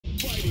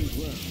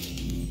ground.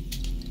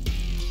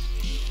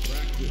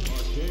 Practice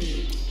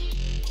arcade.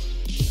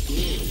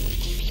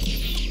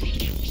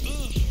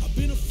 I've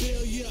been a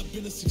failure, I've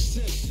been a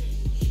success.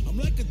 I'm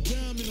like a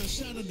diamond, I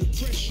shine under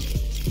pressure.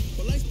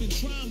 But life's been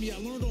trying me, I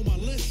learned all my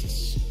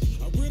lessons.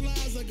 I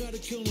realize I gotta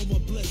kill all my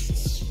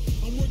blessings.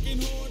 I'm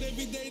working hard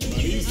every day to be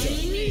I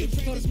live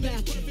for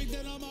battle. perfect,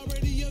 that I'm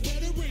already a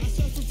veteran. I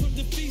suffer from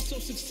defeat, so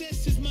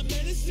success is my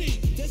medicine.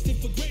 Destined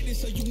for greatness,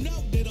 so you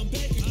know that I'm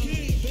back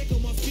again. Back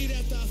on my feet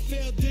after I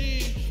fell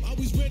down.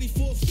 Always ready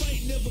for a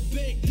fight, never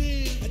back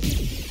down.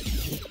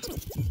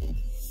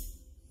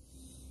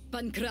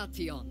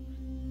 Pancration.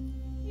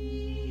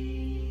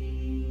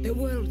 The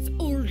world's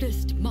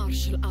oldest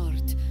martial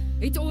art.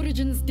 Its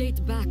origins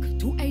date back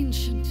to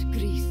ancient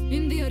Greece.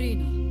 In the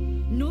arena,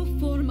 no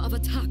form of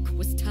attack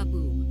was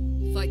taboo.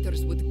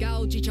 Fighters would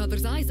gouge each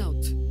other's eyes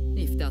out,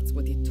 if that's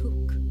what it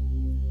took.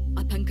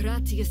 A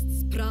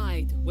pancratiast's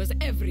pride was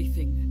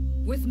everything,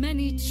 with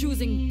many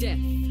choosing death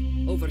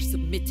over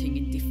submitting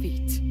in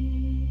defeat.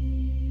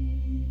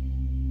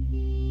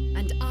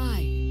 And I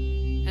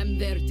am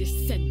their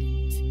descendant.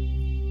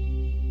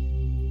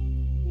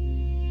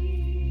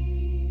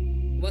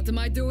 What am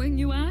I doing,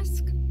 you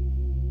ask?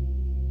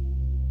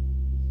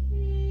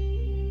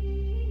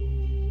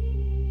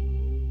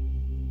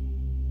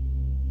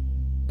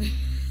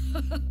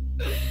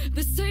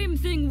 The same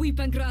thing we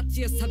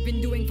Pancratiasts have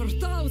been doing for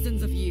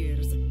thousands of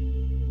years.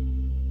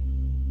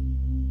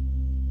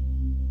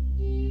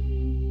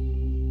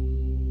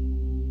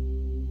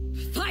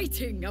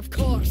 Fighting, of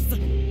course!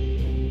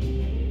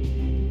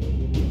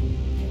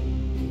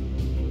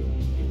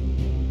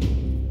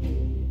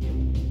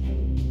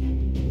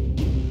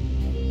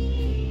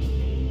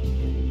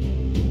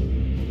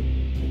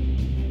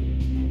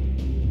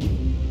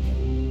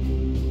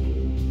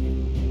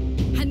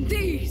 And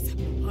these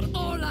are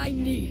all I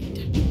need.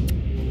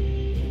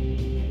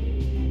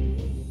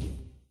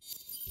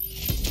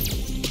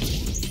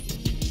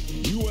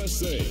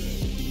 USA.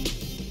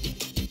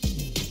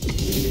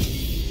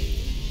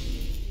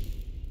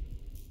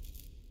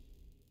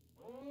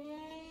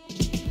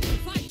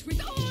 Fight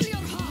with all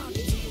your heart!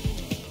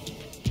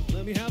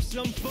 Let me have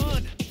some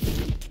fun.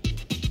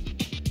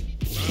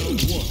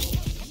 Round one.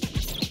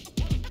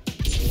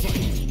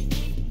 Fight.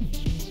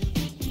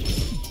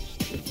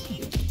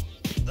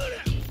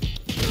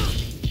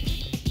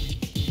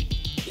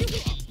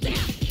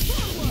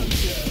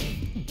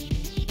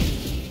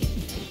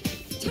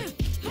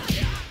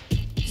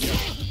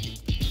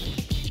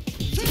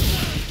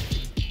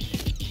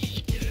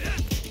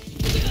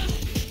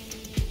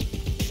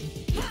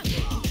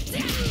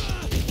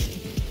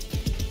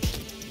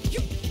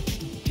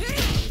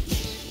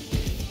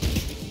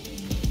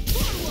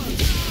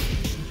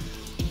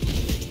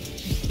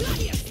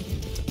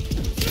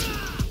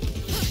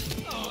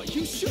 Oh,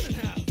 you shouldn't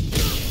have.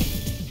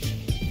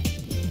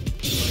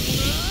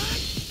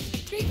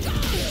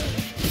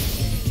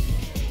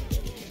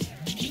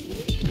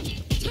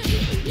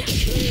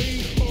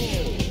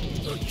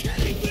 You're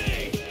kidding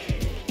me!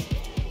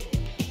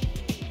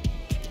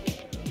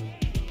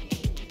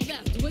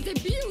 That was a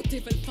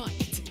beautiful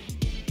fight.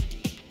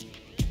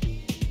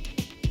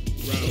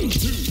 Round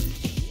two.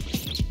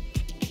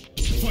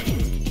 Fight.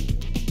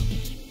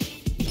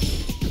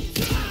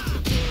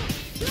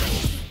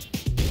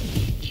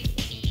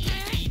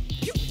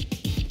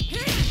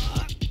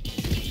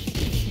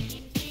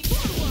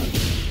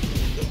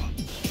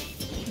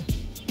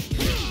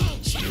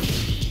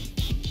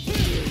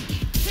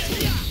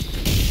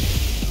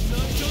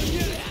 Not done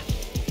yet.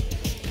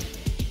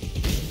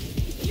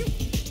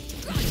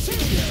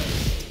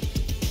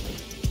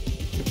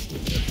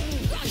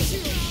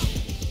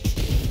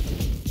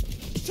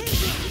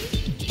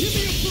 Give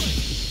me a break.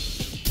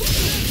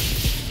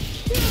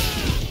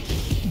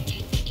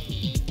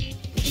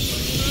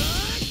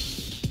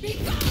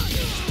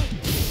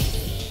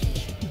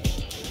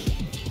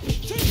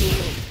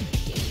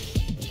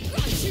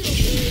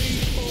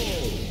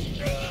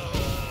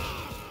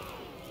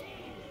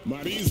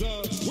 Marisa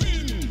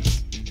wins.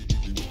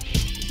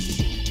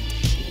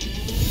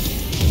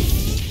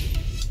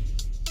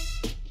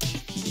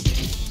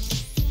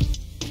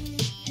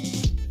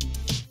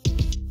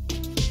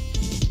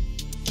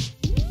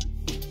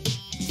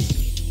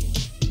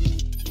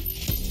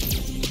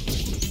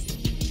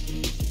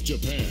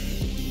 Japan.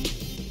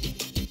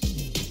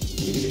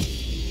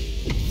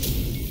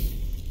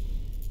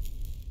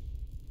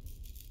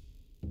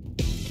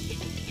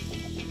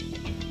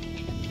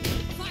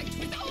 Fight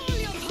with all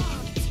your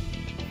heart!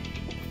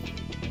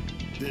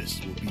 This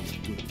will be a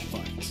good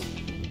fight.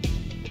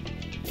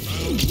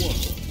 Round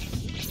one.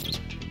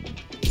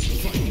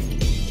 Fight.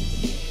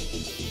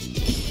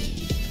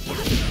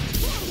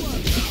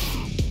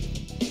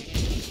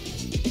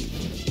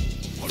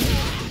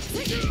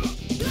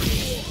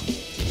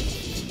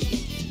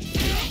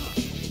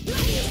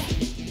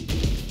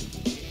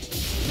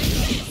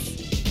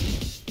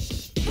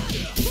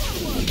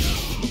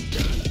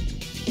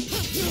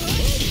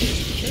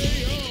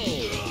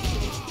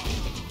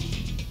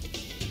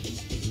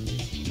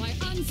 My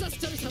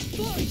ancestors have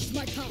forged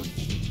my path.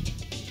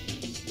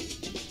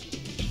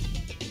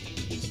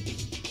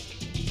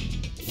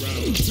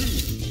 Round 2.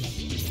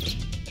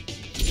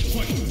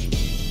 Fight.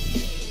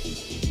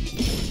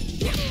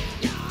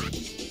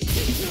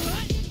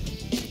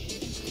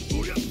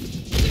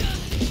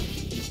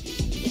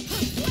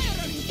 Where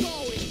are you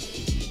going?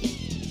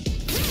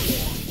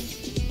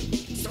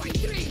 Sweet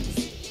dreams!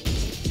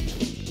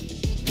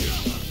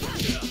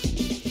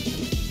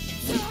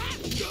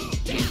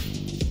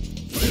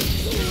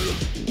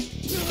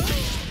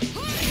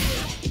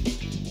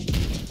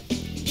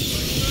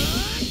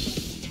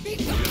 Be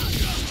gone!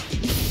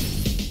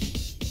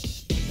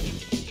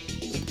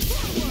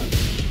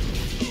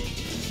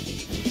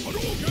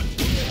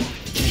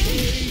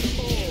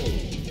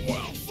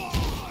 Well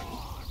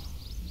fought!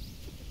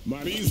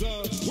 Marisa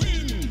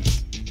wins!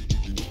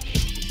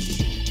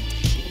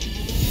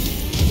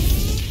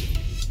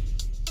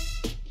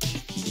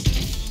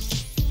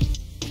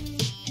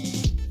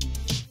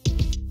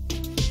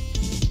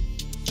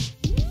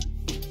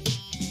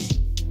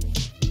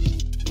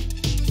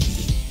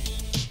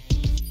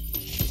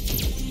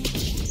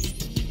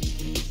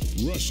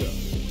 Russia.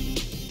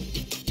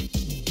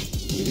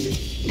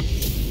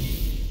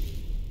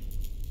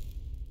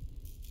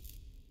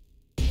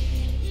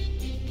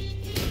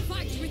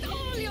 Fight with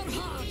all your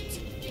heart!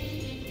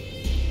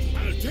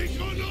 I'll take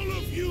on all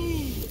of you!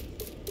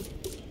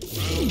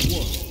 Round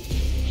 1.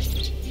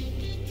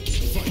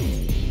 Fight!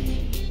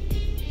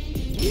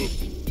 Whoop!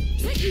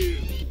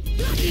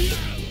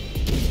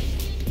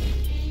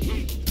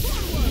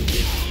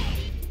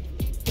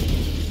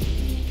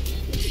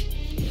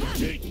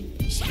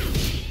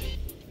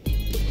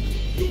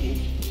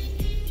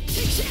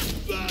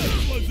 That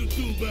wasn't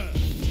too bad!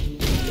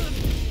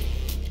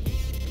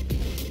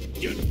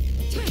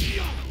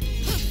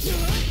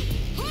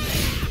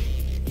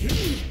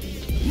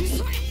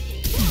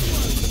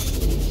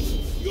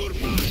 You're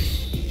mine!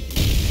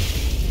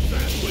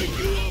 That wake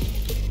you up!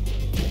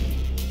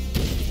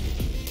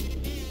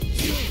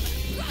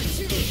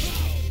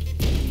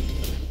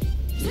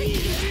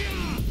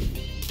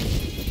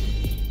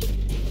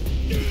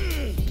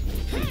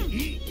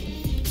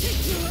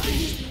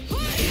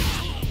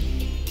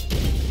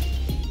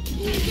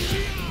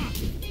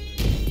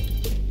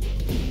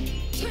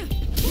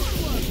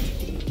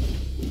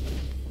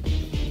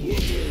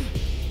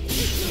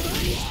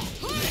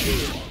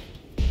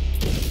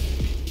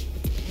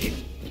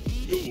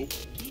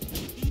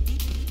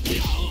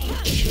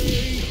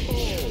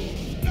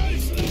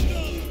 Nicely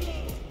done!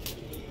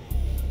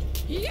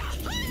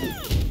 Yahoo!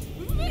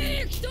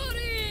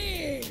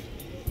 Victory!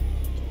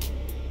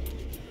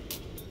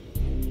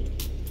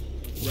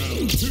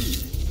 Round 2.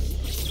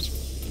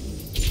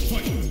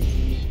 Fight!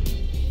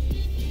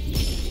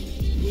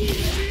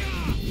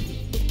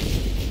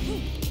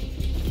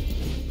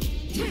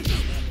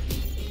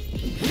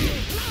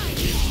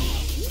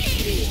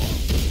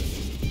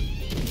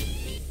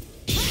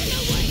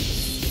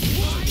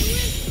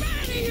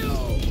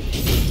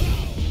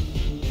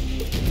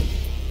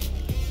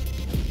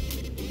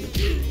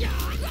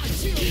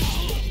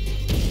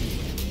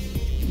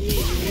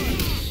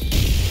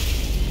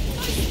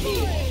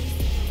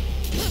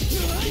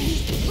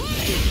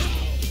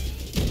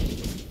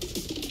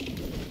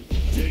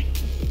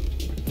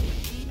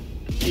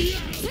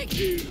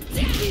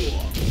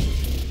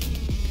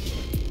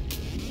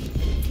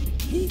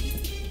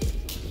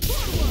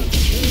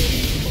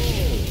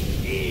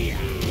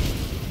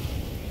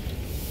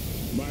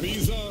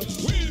 Marisa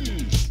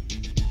wins!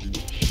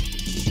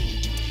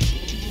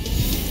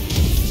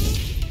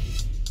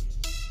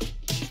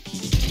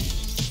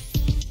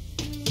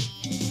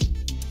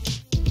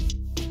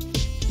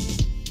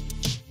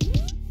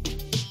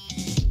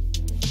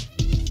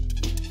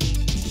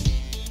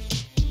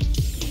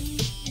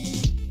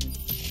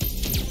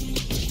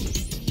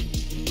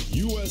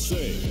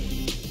 USA.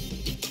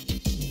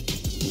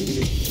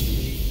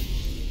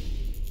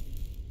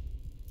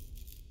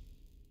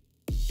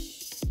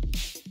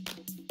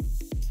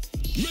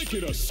 Make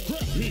it a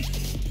scrap heap.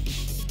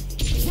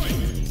 Fight!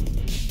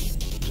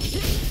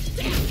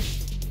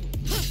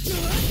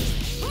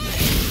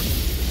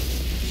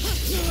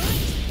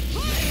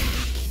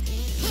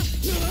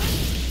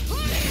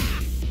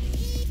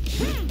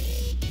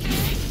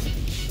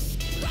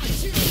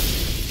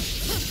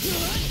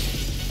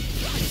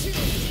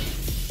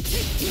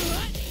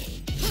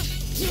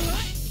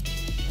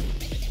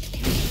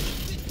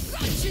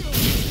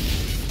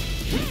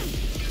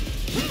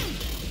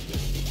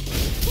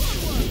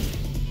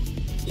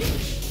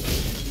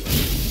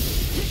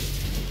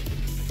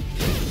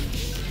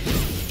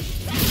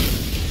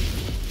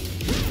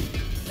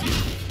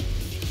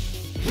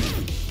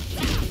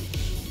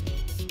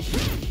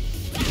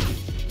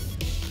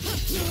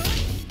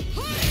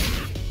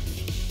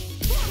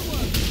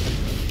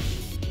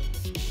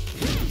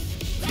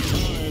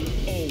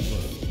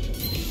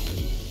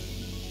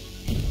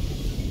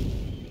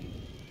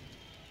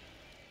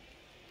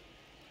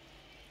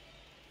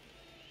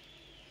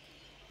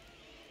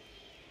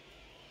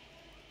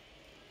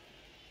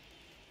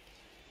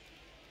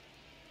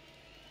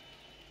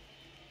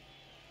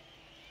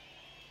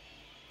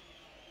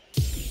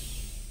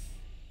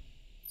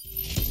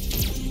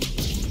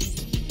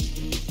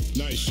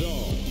 Nice shot.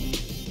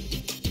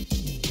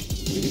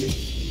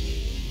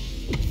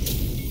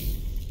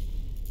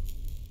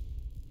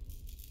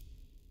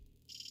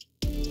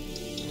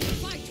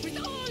 Fight with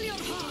all your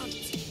heart!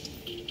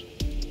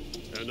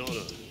 An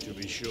honor, to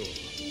be sure.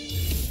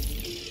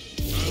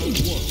 Round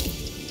one.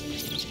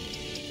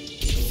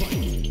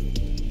 Fight.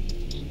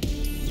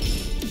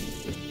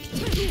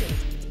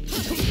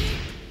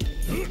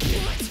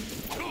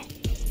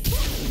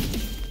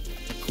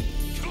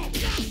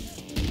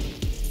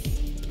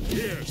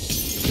 Yes.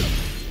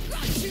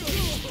 Got you!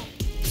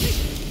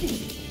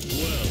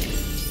 Well.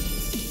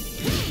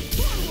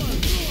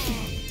 Forward!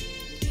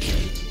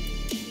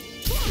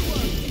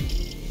 Forward!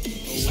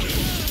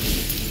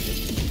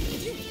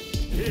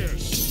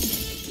 Yes.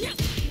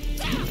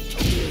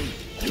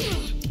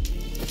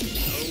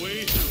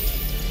 Away.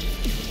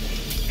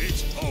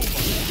 It's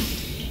over.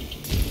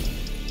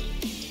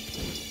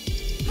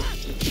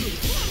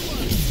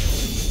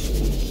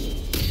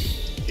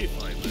 If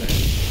I may,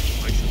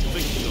 I should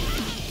think so.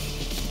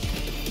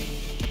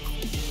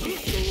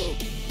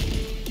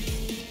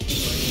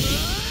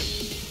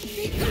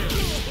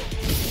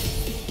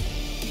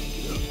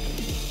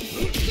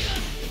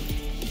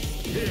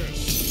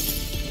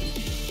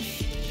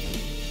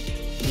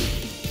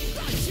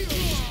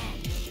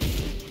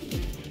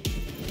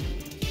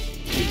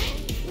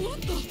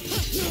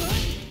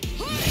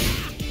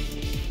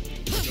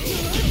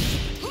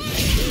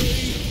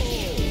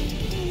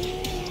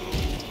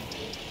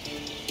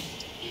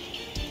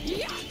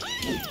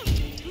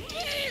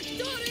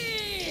 Victory!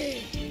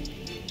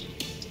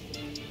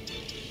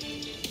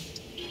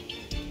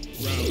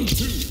 Round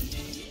two.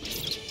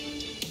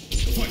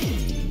 Fight.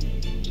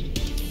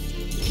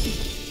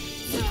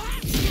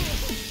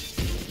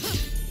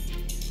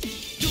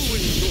 Do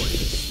enjoy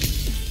this.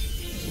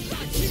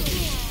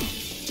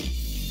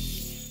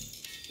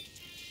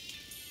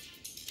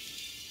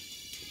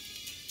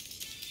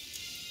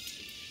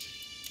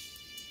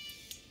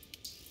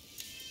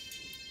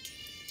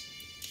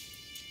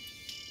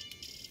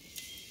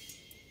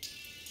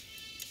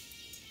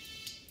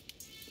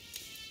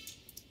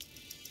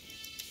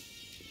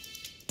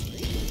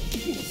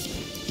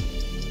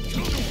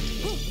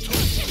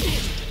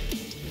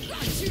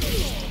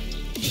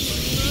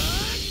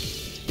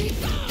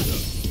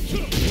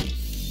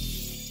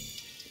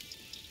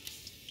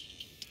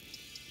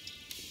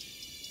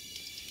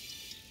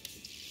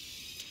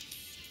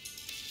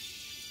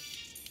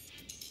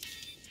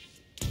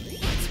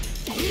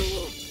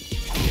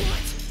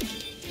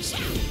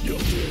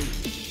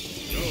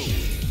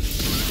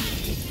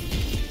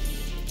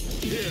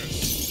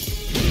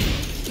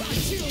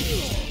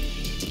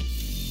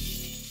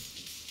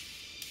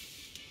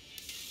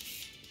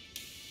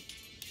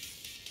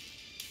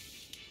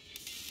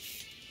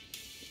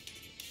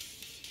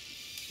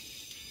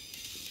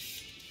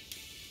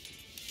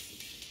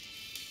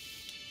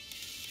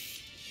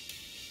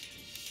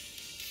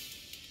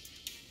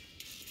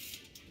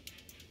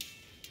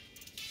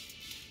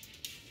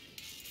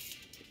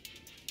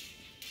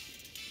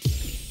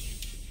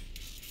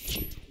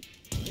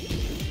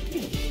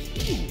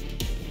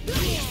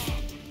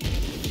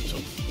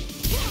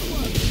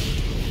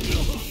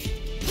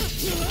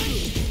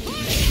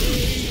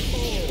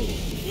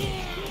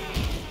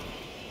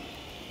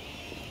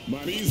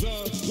 Marisa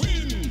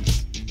wins.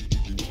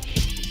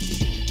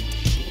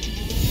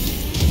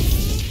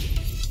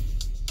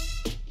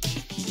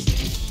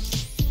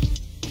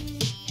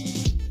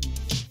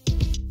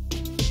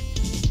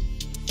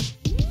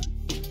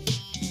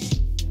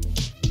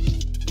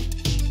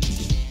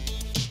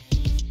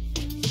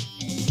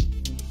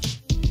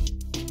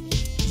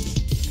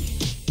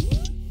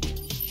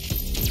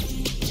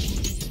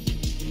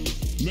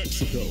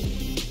 Mexico.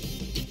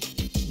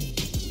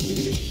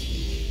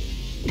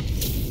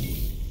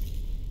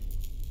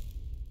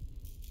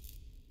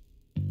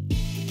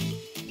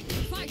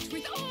 Fight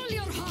with all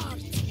your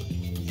heart!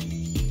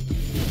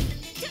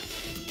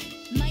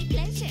 My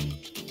pleasure.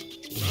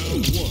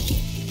 Round one.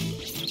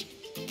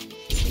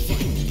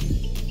 Fight.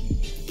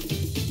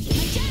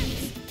 My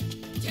chance.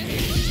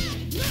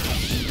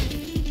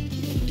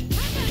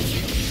 How about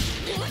you?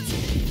 What?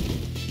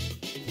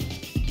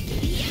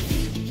 Yeah.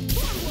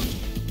 Forward.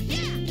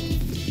 Yeah.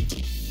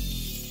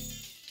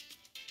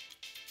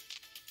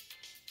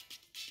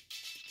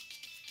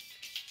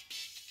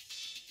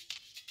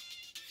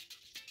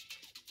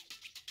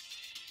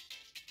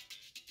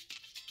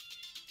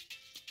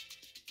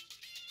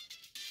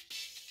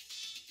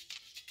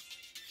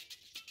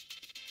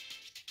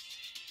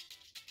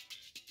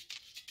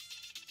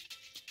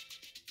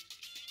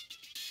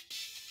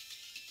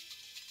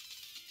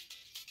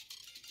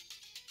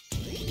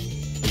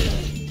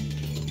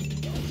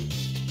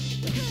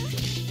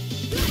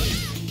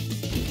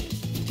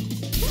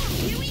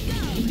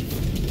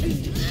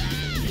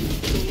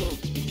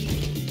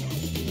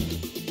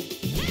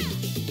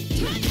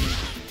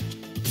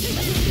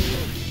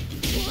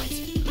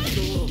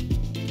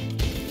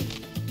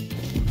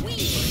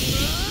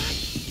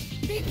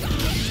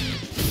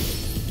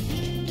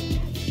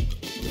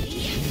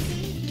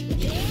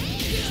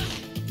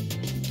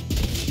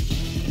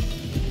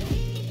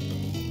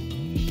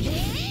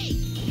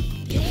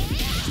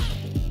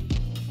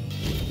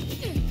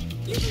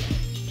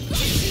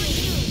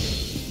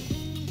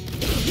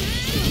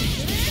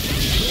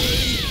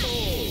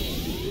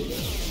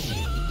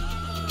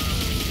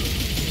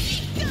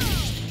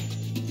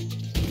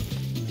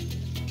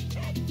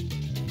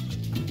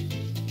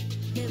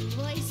 The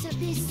voice of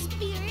the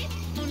spirit,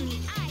 only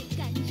I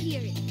can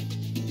hear it.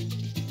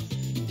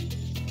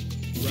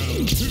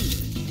 Round 2.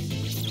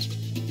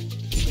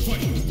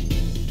 Fight!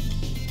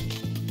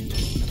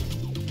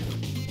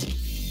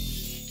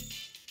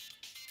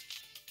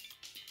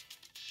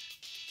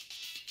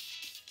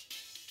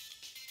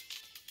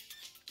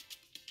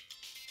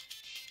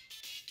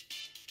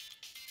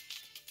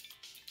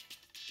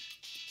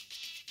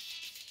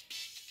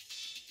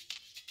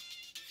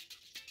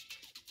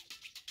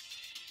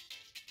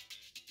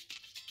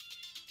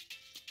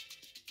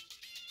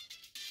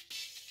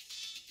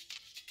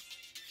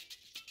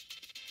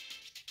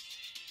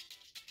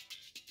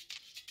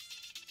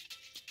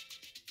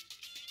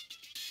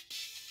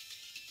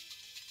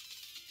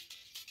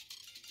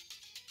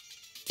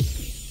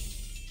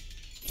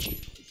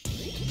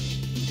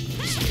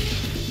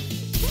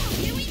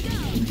 Here we go.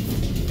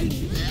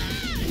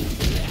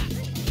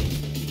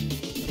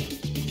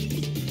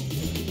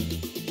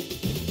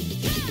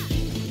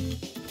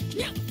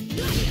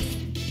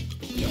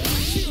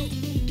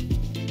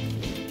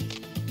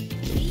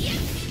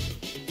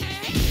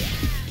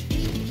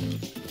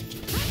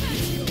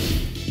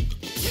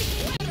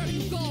 Where are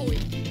you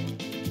going?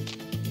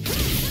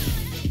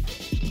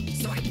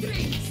 Sweet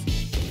dreams!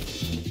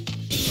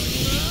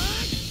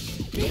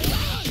 Be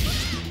gone!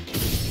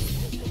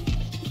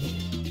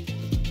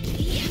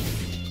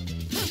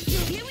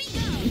 Here we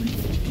go.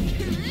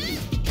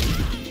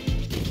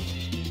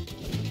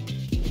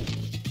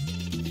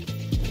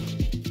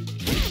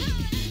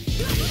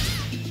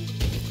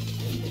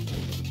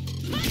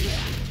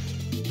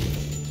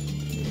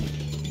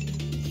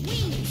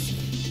 Wings.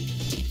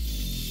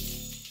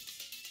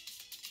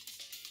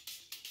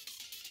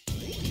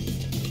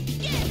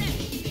 Get it.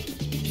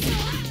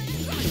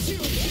 Got you!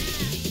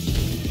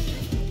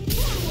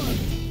 Forward.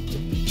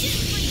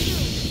 Just for you.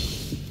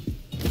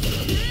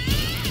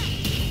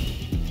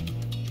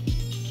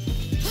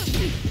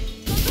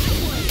 Go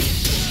forward.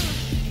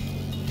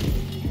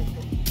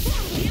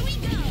 Here we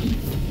go.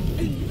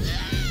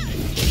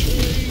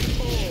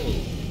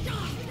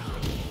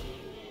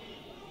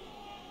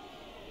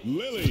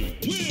 Lily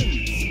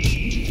wins!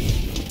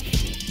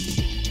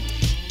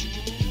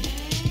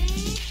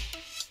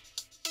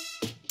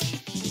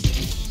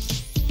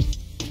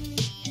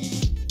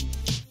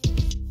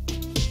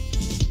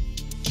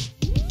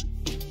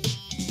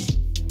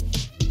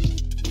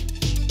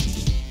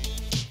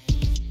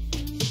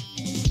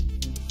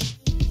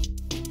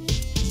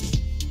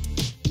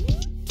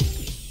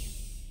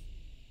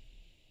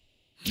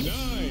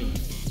 Nine,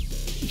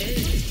 8.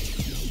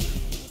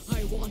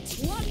 I want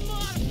one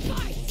more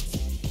fight!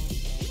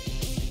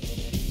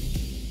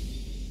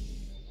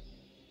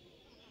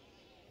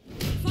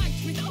 Fight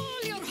with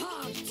all your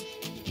heart!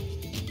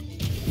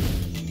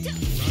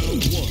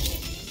 Round 1.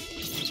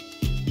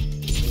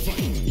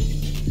 Fight!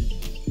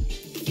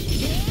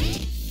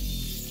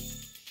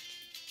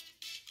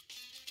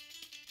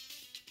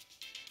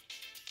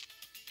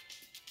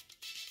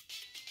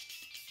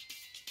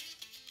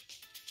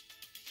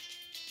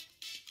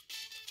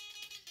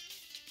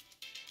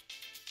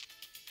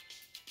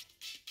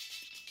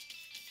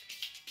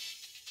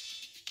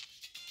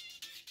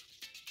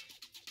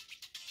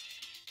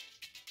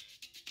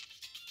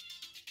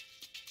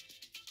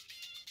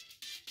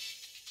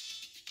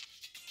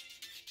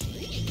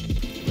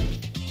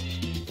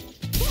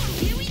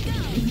 Here we go.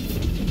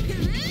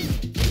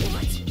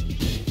 What?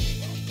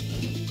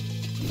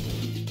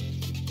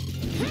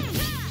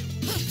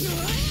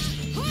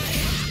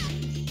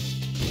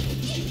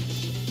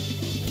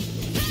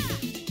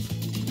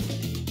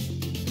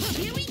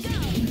 Here we go.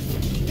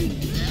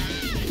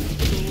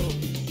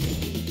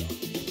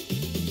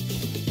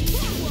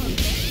 Forward.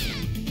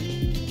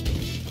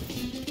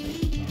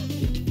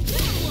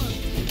 Forward.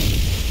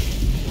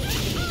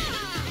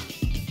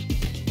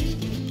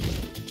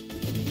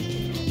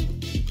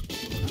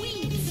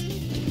 Wings.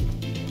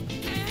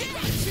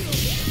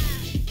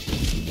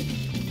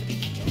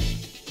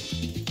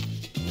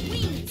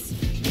 Wings.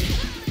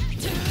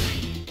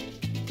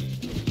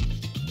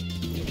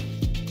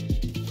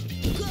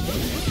 Go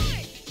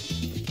hard.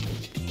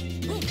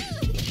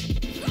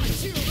 Got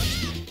you!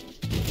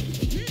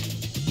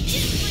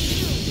 Just for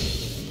you.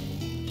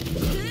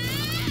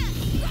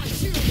 Got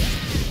you!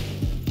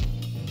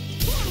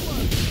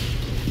 Forward.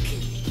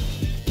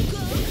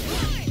 Go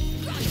hard.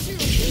 Got you!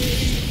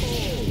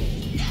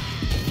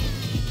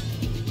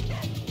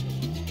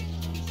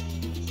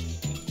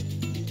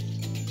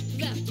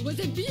 That was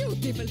a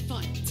beautiful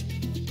fight!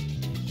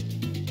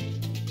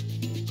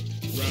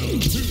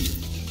 Round 2.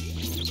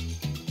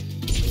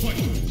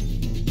 Fight!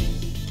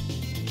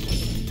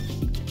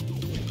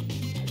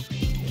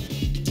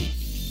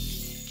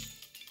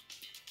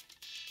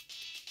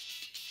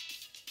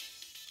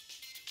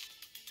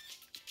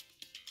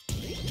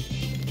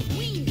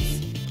 Wings.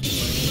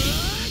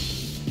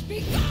 Be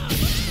gone!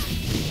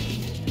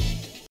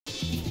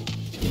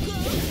 Go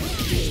hard.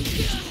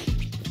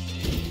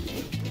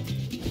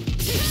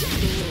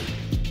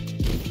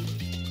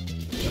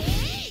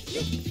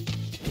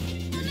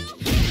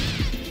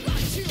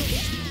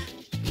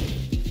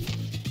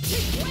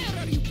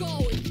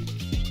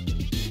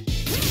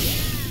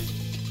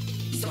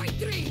 Sweet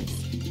dreams!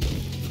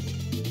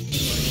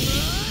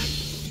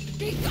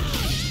 Be gone!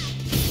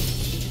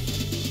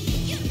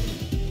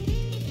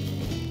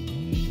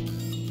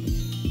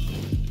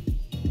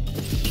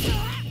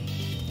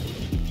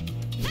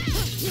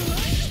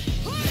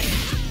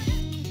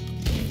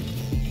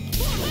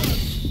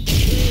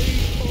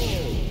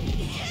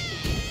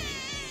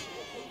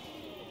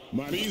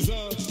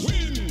 Marisa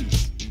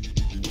wins!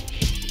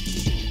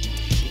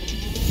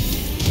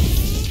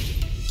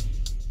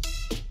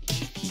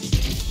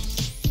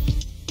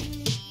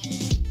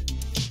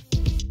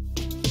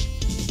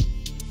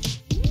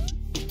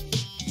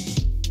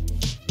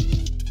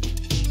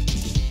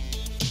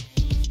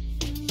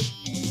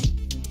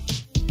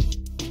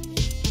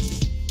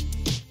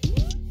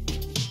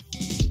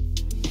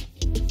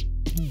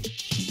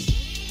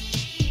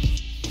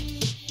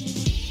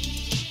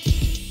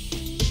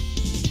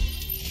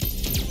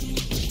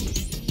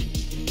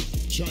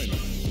 China.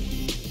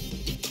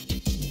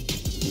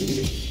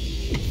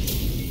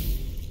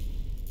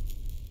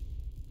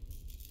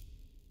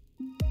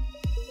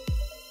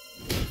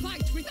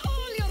 Fight with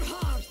all your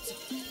heart!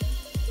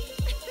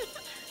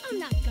 I'm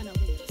not gonna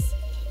lose.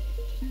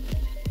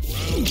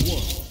 Round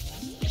one.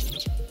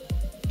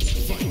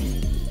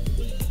 Fight.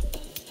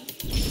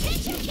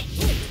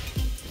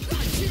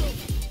 Got you!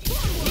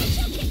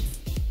 Forward!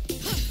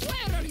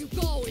 Where are you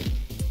going?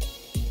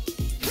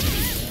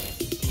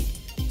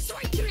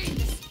 Sweet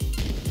dreams!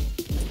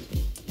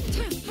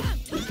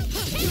 Got you!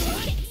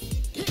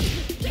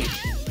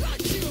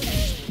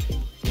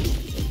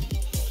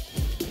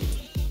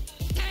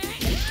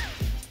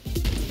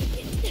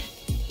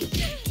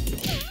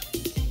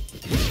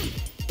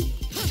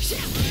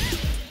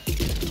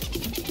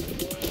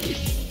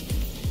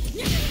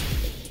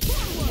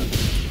 Forward!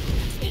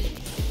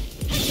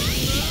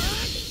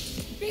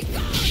 Be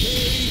gone!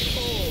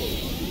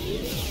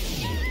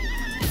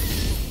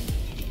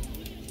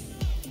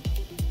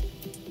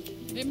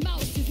 A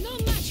mouse is no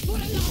match for a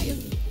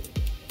lion!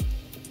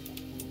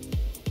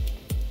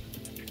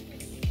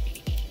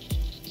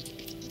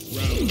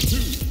 Round two.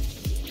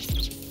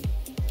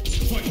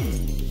 Fight.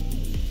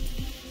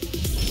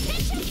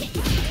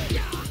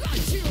 Yeah,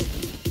 got you!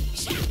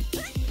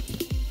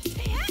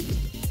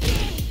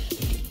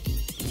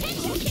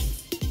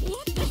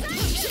 What the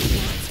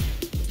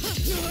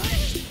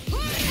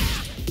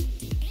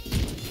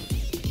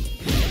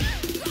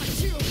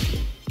got you!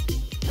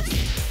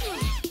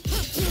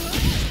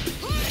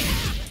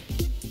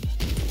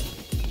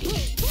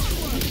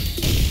 Forward!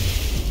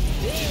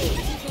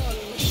 Beautiful!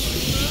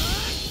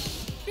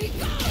 Be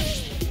gone!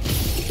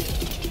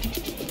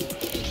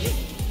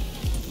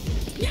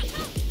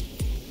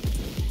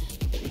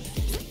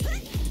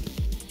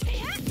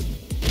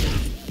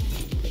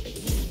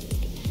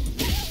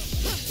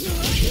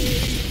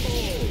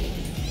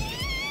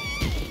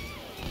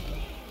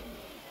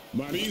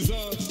 Marisa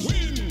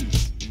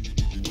wins!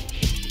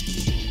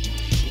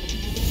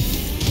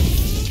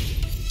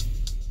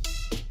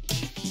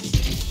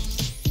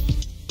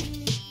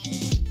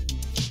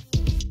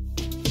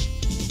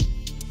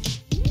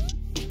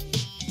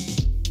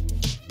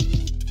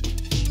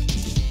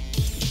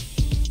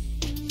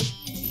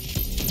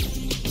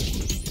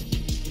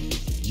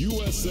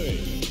 USA.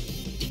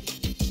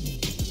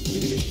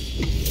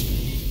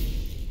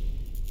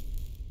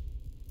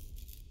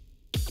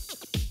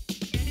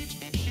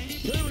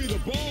 Carry the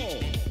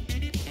ball.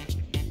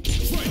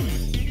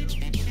 Fight.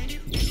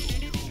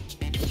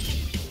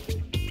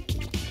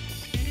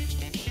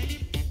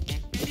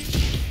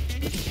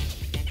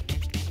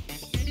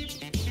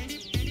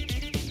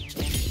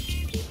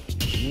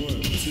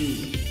 One,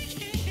 two.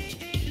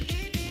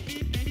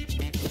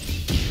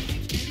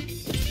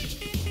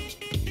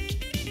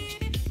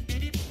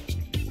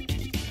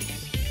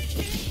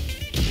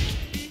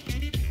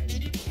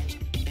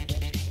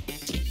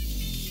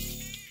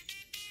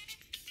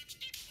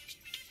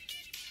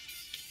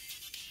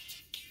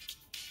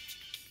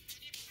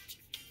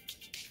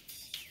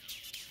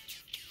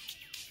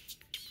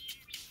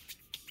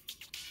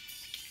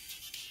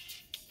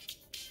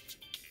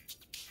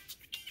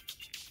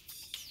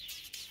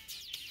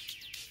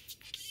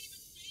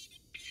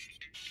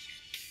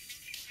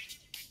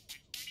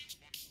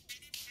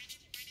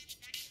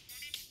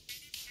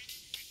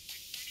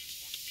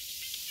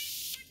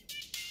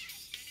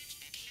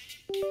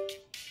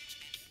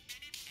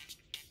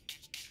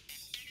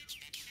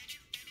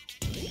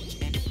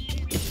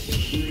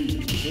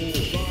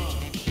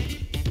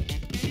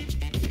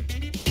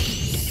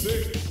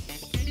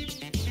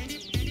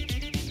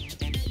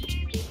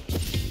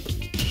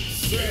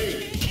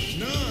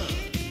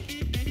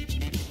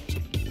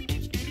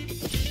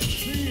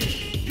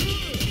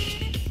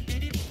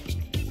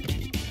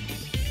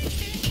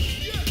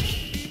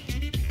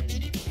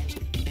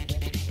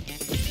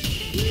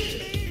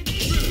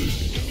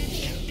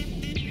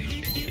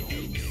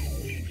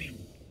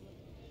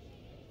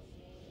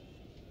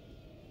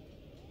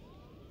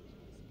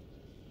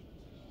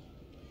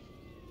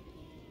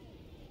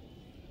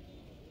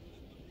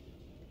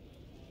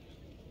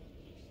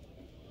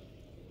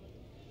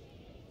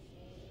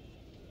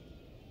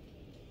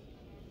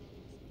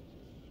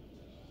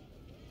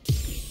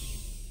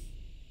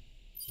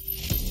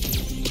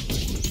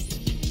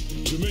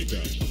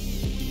 done.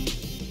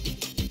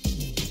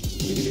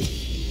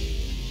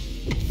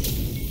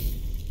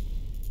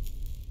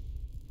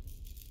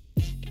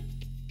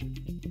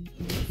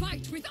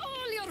 Fight with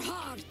all your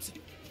heart!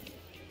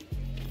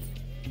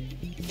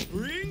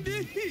 Bring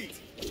the heat!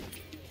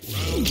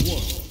 Round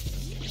one.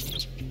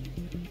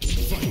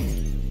 Fight.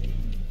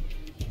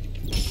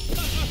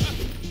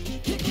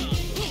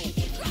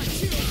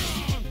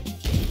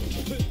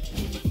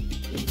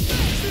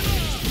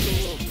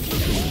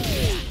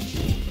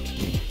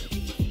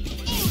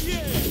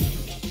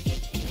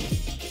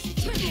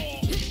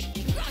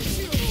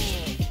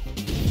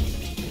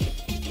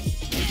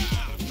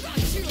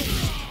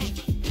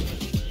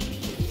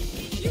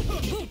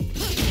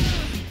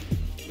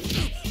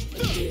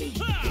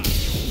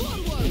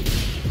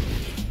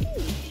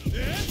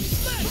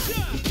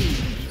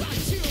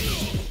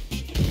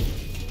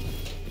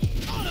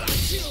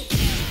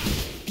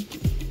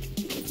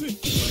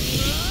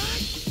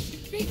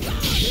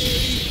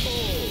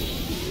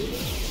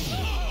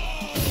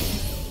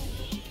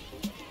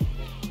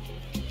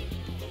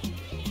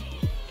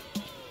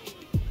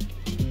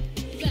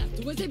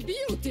 That was a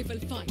beautiful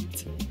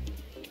fight!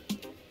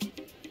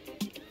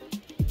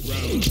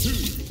 Round two.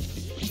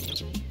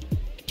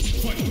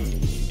 Fight.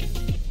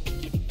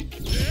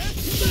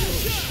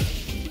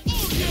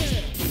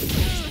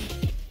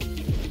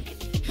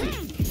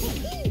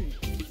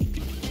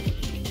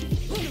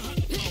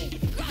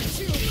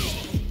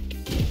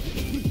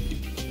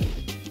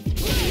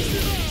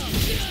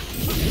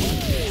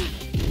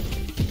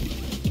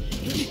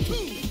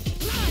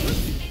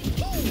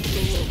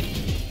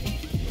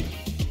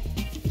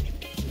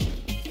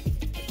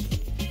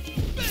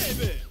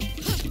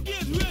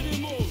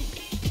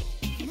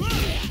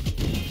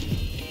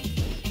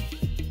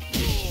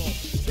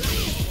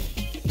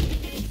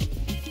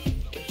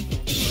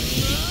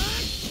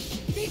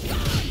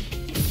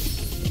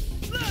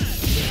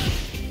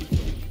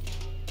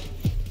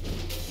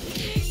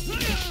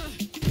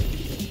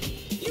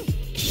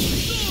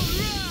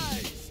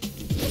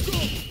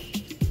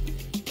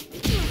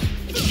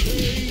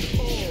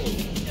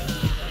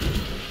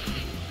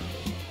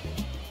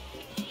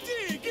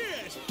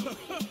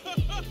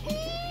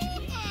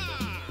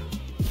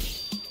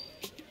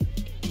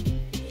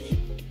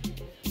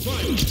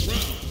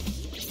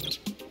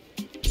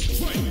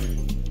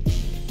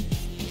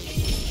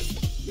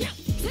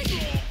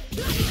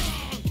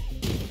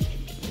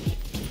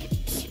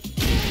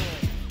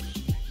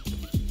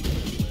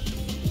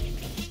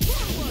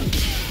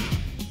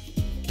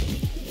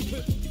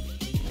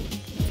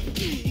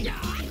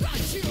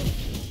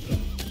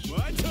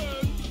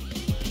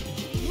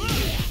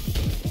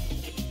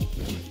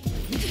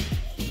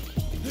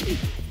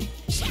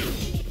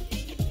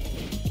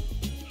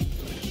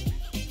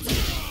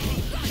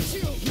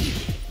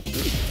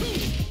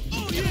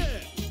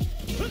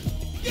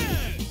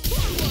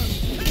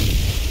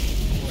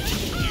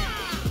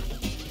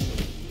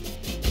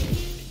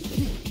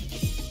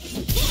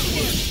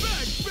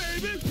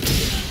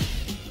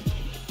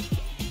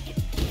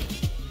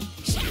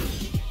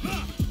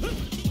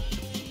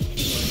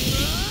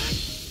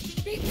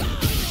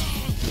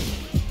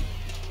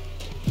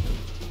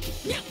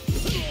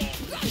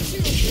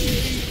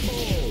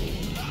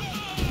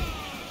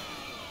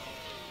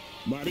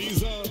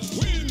 Marisa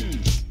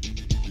wins!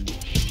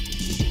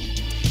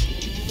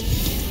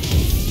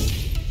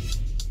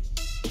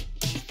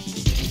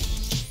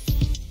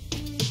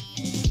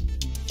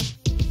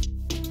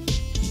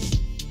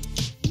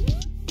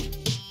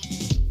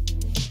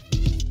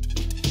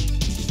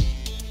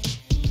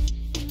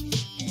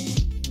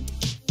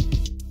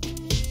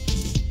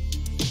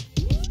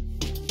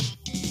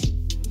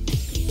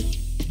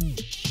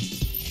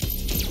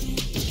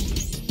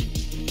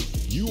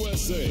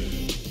 USA.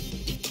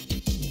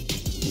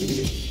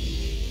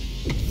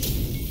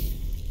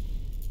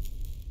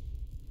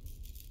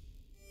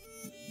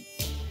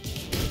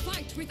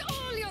 Fight with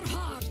all your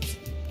heart!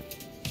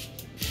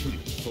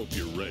 Hope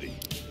you're ready.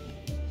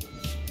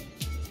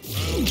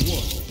 Round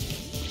one.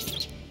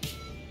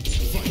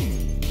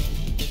 Fight.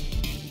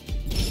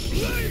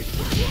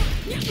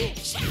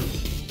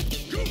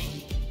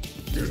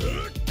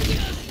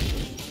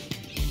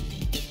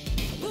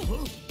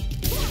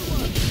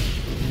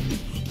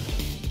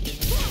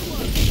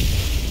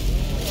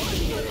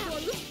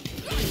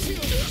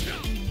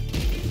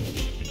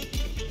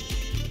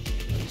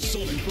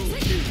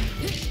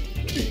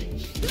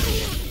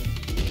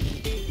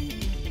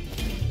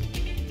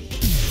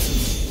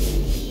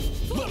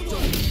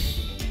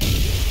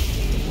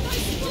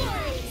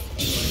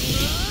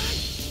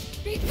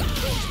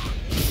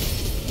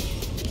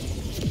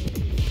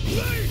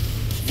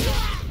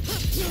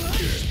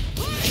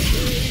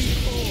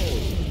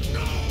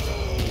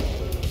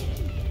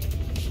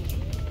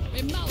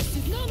 A mouse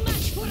is no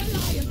match for a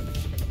lion!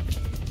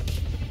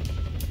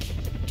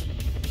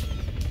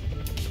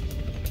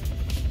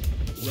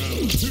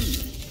 Round two.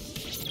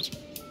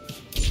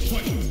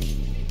 Fight.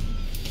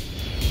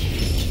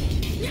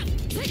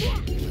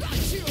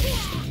 Got you!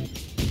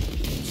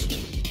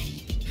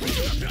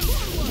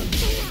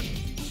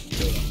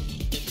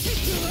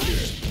 Forward!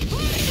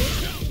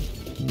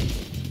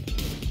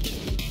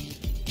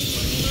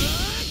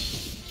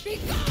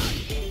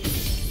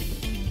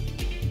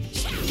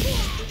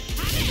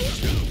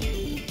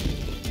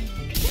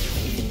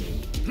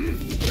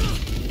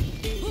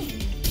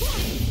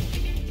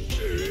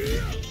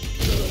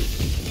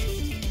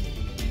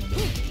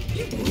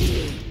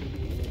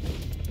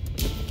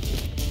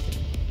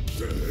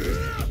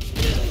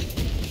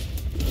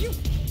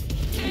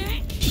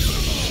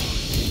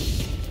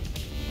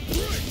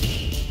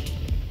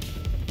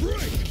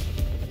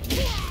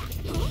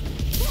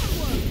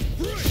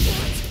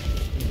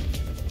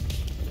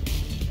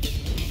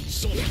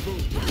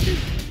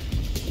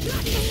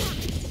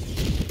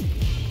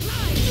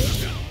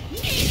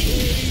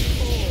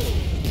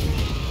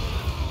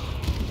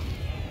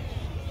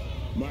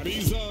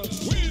 Marisa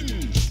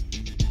wins!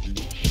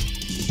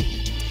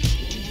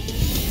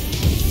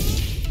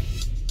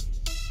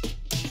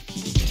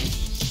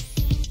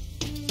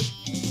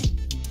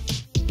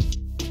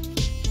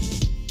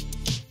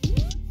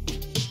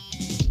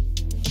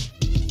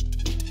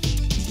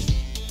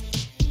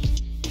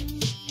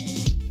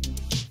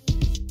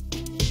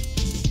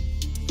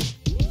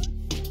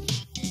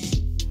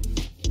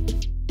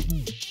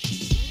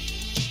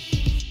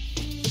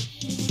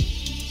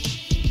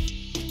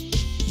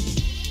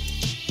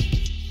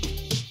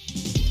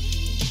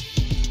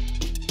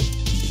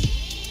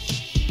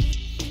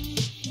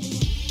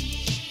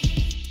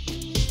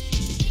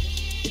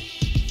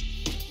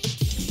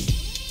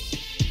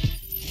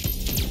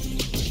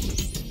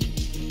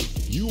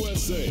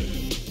 USA.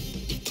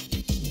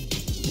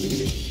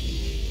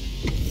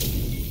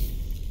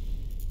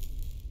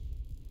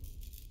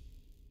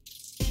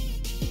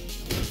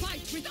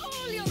 Fight with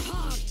all your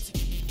heart!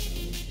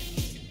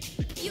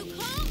 You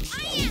call,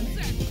 I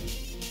answer.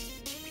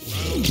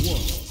 Round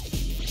one.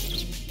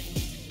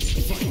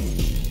 Fight!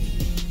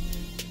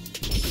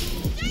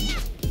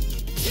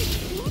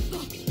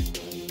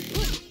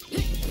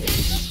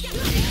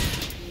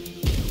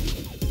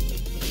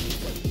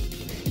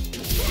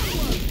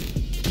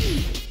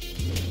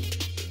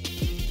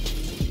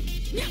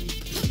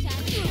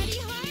 Study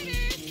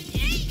harder.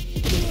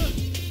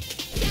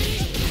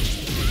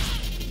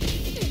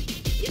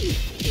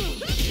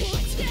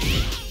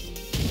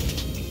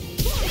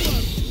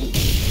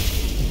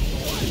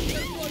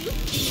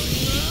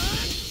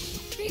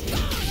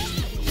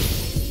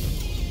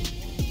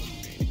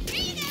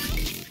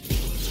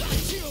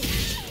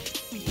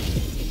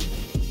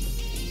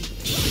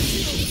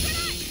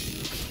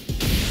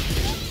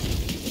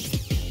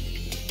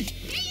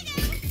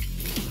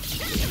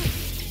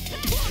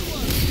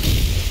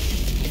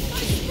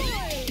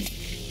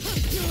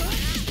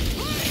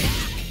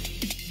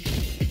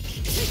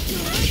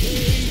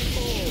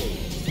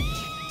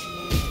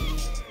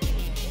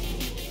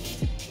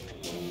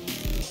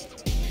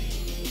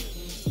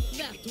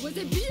 That was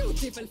a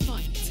beautiful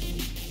fight!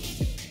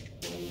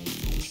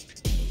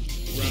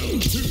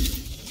 Round two.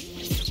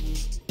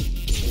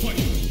 Fight!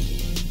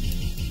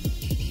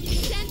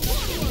 Stand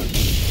forward.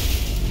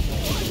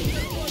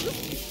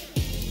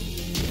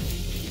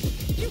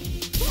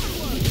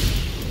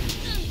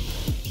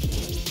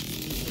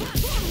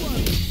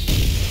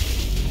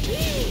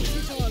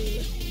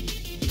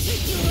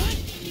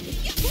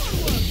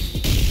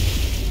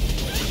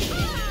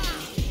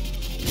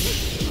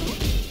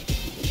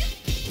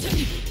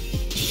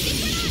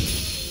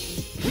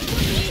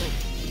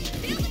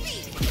 Feel the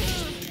beat.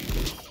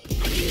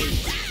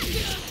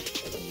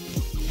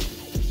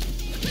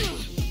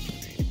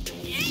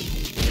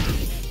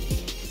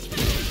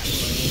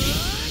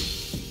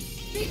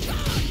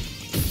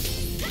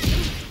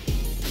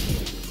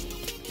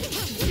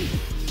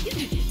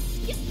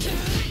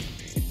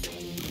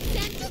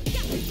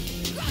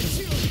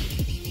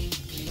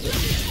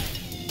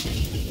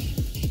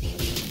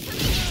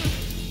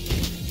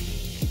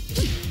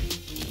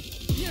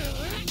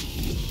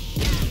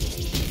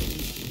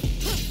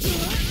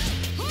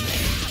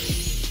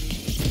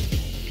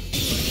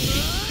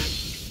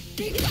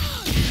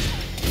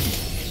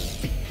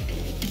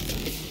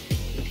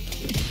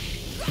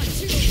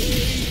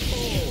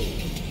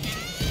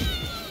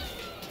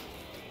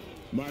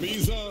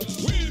 Marisa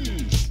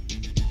wins!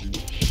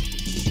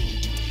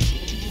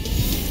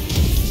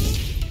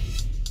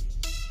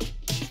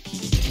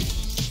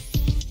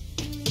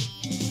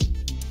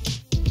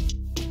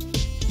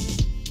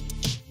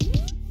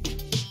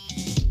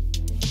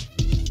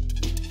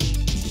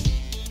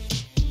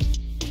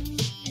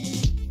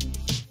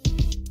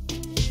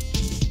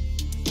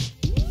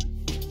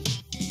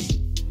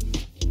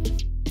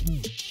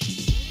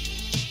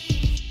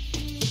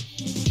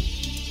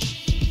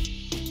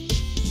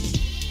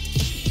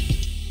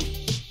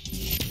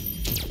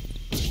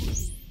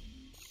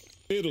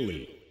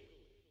 Italy.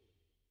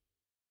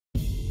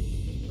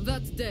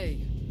 That day,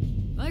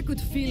 I could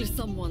feel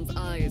someone's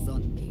eyes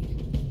on me.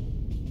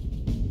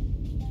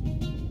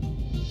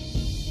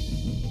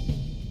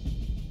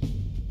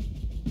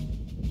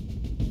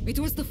 It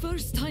was the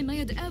first time I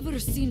had ever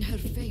seen her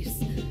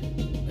face,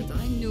 but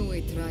I knew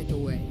it right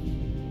away.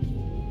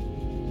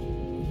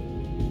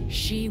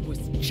 She was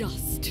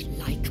just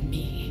like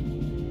me.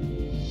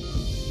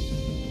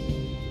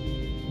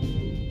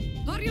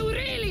 Are you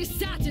really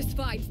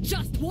satisfied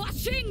just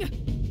watching?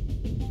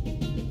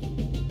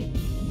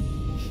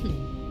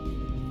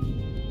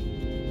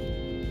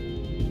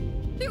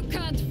 You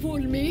can't fool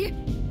me.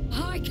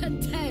 I can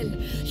tell.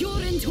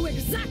 You're into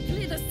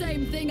exactly the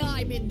same thing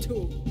I'm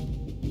into.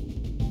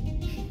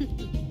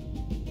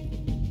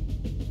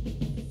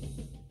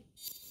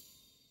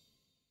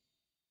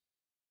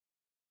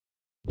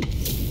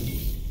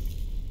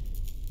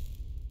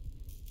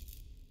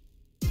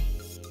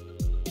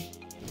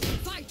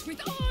 Fight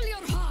with all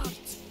your heart.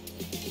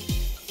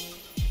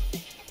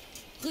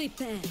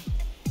 Prepare.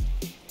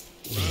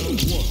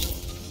 Round 1.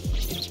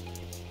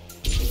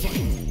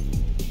 Fight.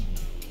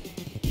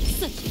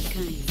 Such a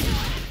kind.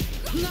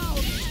 Now,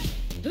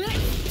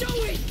 let's do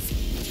it!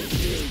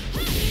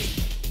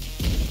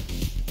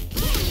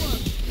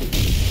 Forward!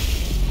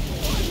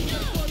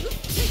 Wonderful!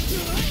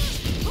 Picture!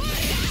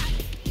 Forward!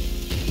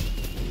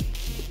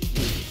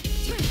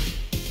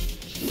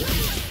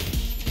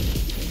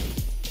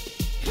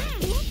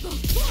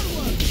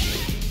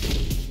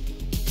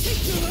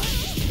 Picture!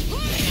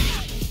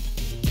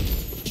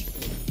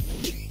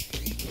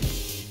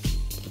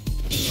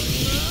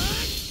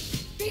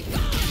 Be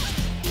gone!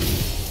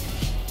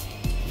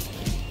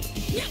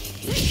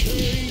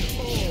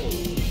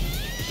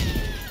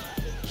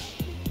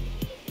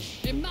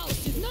 A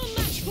mouse is no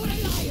match for a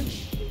lion!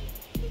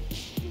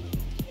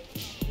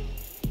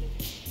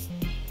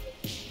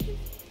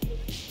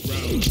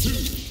 Round 2.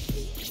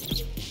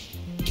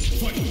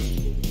 Fight.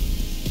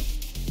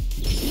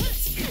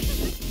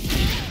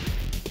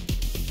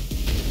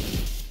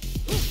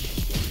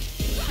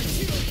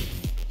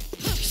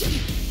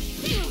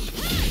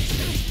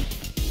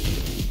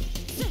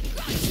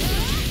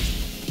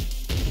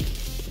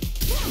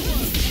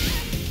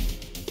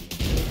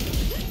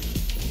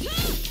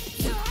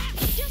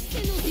 Just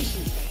an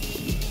audition.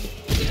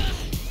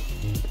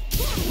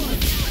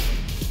 Forward!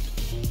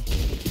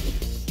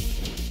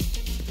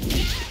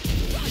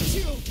 Got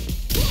you!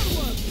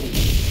 Forward!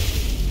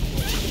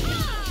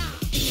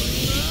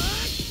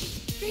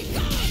 Be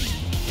gone!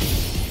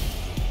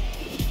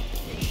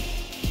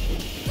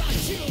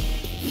 Got you!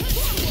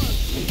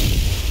 Forward!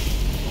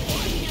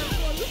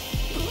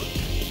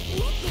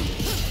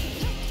 Wonderful!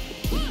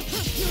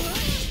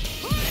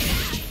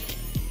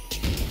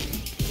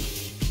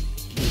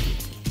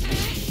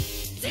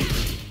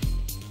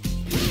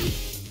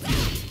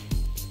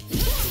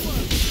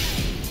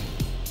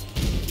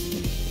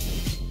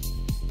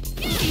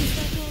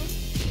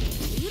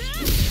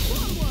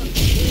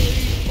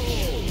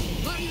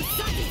 Are you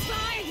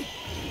satisfied?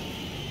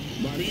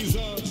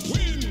 Marisa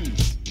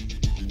wins.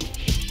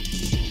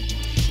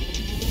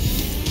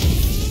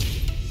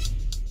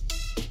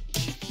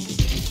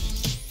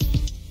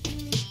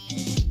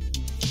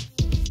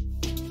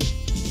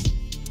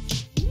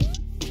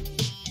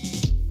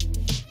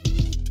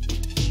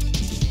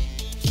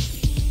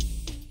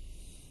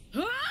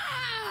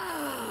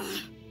 Ah!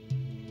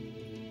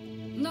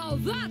 Now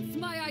that's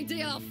my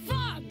idea of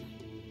fun!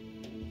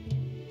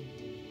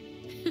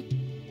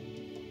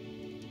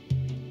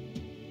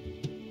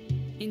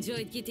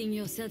 Enjoyed getting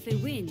yourself a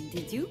win,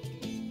 did you?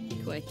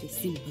 Quite a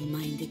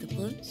simple-minded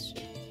approach.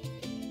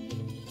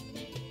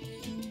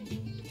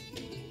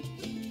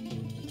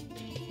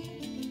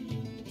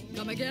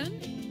 Come again?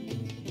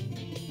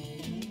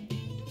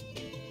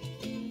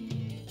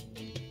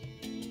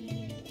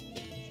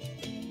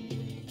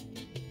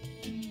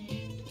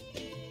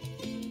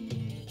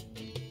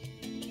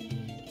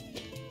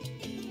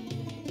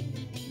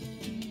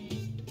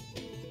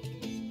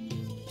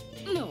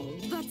 No,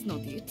 that's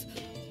not it.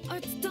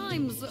 At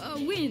times, a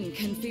win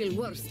can feel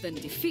worse than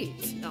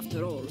defeat,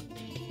 after all.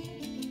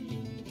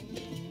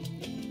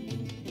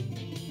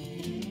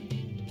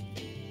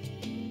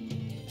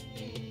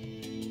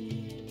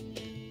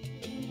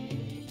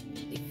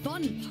 The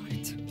fun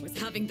part was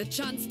having the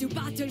chance to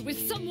battle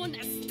with someone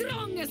as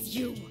strong as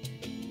you.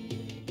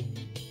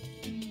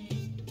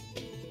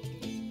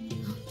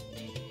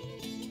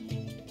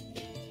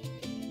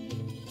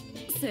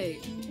 Say,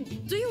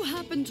 do you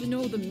happen to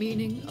know the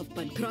meaning of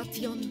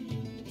Pankration?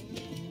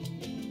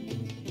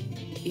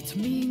 It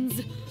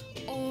means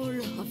all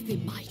of the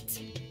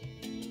might.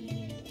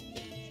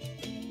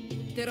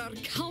 There are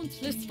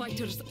countless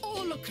fighters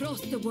all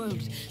across the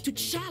world to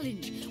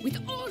challenge with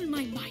all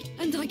my might,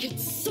 and I get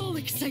so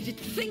excited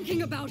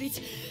thinking about it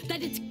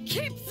that it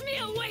keeps me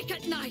awake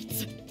at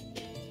night.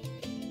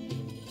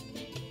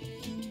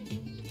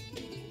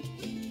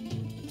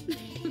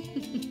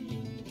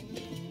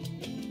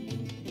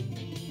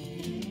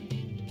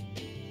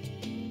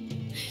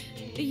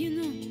 You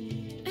know,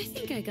 I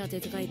think I got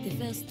it right the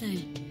first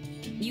time.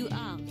 You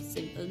are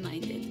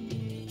simple-minded.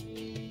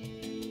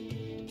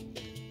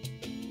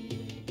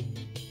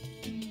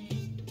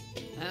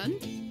 And?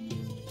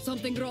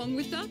 Something wrong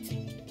with that?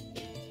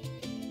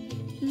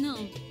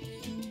 No.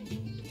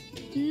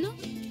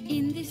 Not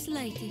in the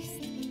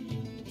slightest.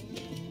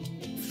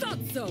 Thought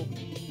so!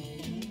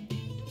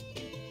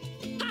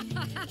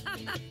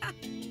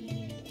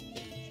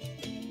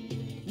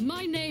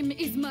 My name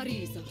is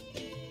Marisa.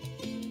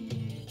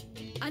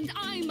 And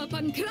I'm a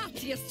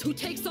Pancratius who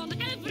takes on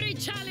every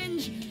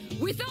challenge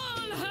with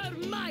all her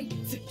might!